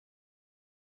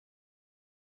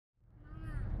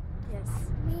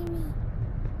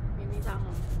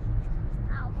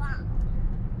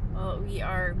we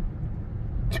are,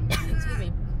 excuse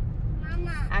me,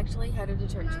 actually headed to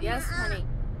church. Yes, honey.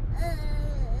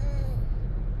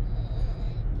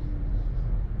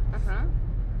 Uh-huh.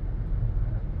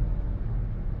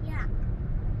 Yeah.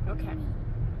 Okay.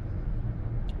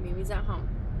 Mimi's at home.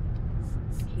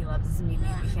 He loves his Mimi,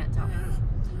 if you can't tell.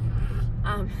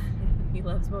 He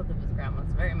loves both of his grandmas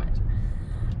very much.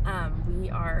 We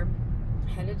are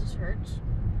headed to church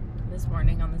this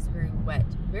morning on this very wet,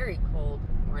 very cold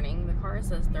morning. The car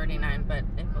says 39, but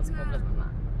it feels colder than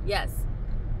that. Yes.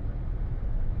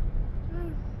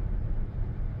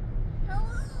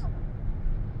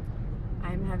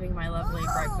 I'm having my lovely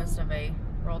breakfast of a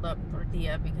rolled up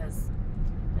tortilla because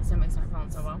my stomach's not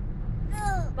feeling so well.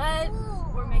 But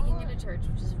we're making it to church,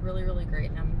 which is really, really great,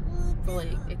 and I'm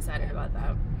fully excited about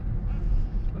that.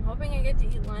 I'm hoping I get to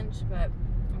eat lunch, but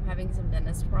I'm having some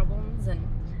dentist problems, and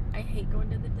I hate going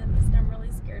to the dentist. I'm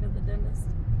really scared of the dentist.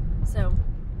 So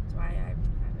that's why I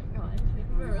haven't gone.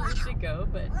 I really should go,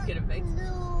 but get it fixed.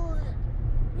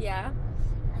 Yeah?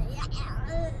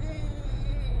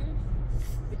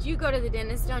 But you go to the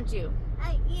dentist, don't you?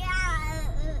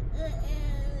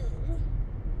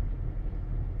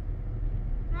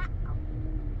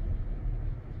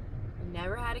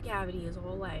 Never had a cavity his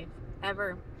whole life.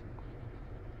 Ever.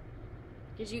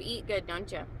 Because you eat good,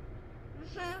 don't you?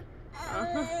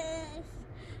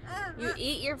 You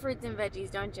eat your fruits and veggies,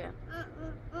 don't you?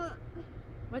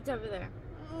 What's over there?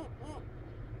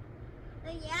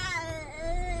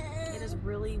 It is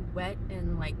really wet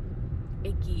and like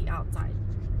icky outside.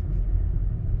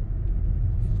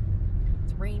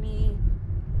 It's rainy.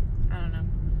 I don't know.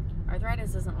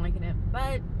 Arthritis isn't liking it,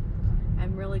 but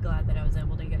I'm really glad that I was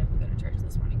able to get up and go to church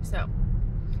this morning. So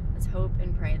let's hope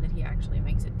and pray that he actually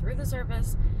makes it through the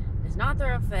service, does not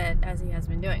throw a fit as he has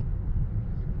been doing.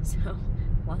 So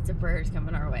lots of prayers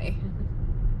coming our way.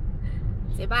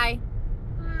 Say bye.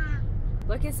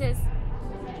 Look at sis.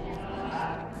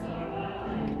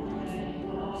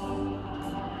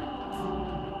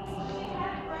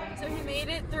 So he made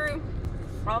it through,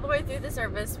 all the way through the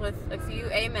service with a few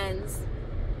amens.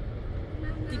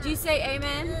 Did you say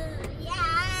amen?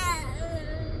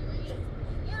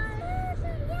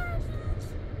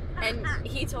 And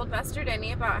he told Pastor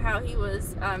Denny about how he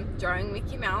was drawing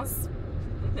Mickey Mouse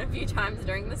a few times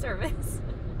during the service.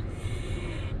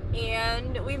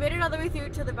 And we made it all the way through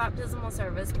to the baptismal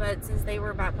service, but since they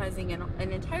were baptizing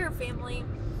an entire family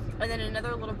and then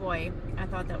another little boy, I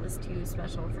thought that was too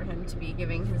special for him to be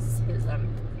giving his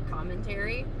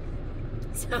commentary.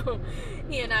 So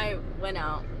he and I went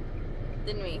out,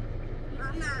 didn't we?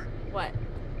 Mama. What?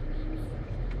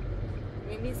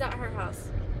 Mimi's at her house.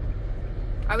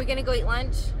 Are we gonna go eat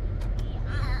lunch?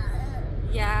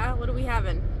 Yeah, what are we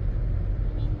having?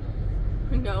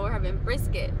 No, we're having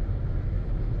brisket.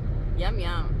 Yum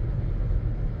yum.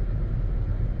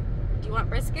 Do you want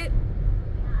brisket?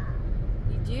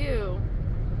 You do.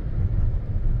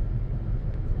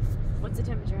 What's the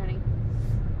temperature, honey?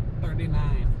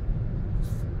 39.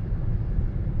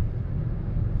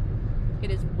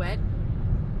 It is wet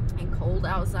and cold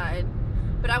outside,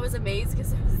 but I was amazed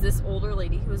because there was this older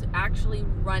lady who was actually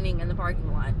running in the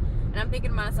parking lot, and I'm thinking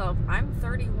to myself, I'm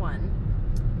 31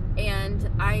 and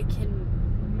I can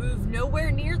move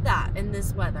nowhere near that in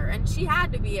this weather, and she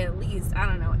had to be at least, I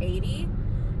don't know, 80,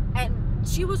 and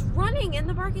she was running in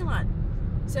the parking lot.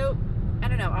 So I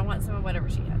don't know, I want some of whatever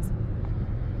she has.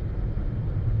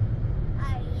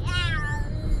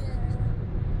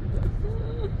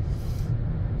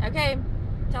 Okay,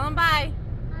 tell him bye.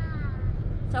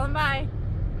 Tell him bye.